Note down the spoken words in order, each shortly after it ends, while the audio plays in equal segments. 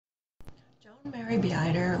Joan Mary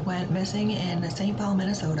Bieter went missing in St. Paul,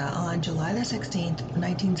 Minnesota on July the 16th,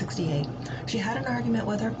 1968. She had an argument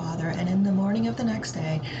with her father, and in the morning of the next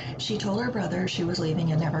day, she told her brother she was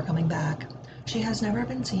leaving and never coming back. She has never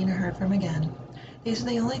been seen or heard from again. These are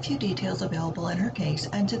the only few details available in her case,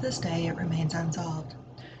 and to this day it remains unsolved.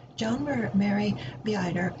 Joan Mary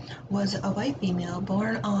Bieter was a white female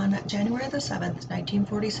born on January the 7th,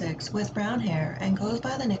 1946, with brown hair and goes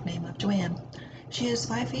by the nickname of Joan. She is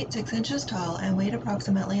 5 feet 6 inches tall and weighed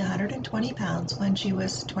approximately 120 pounds when she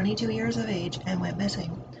was 22 years of age and went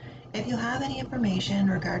missing. If you have any information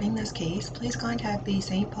regarding this case, please contact the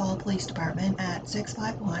St. Paul Police Department at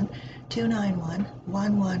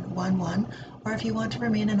 651-291-1111, or if you want to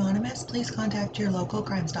remain anonymous, please contact your local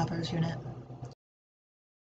Crime Stoppers unit.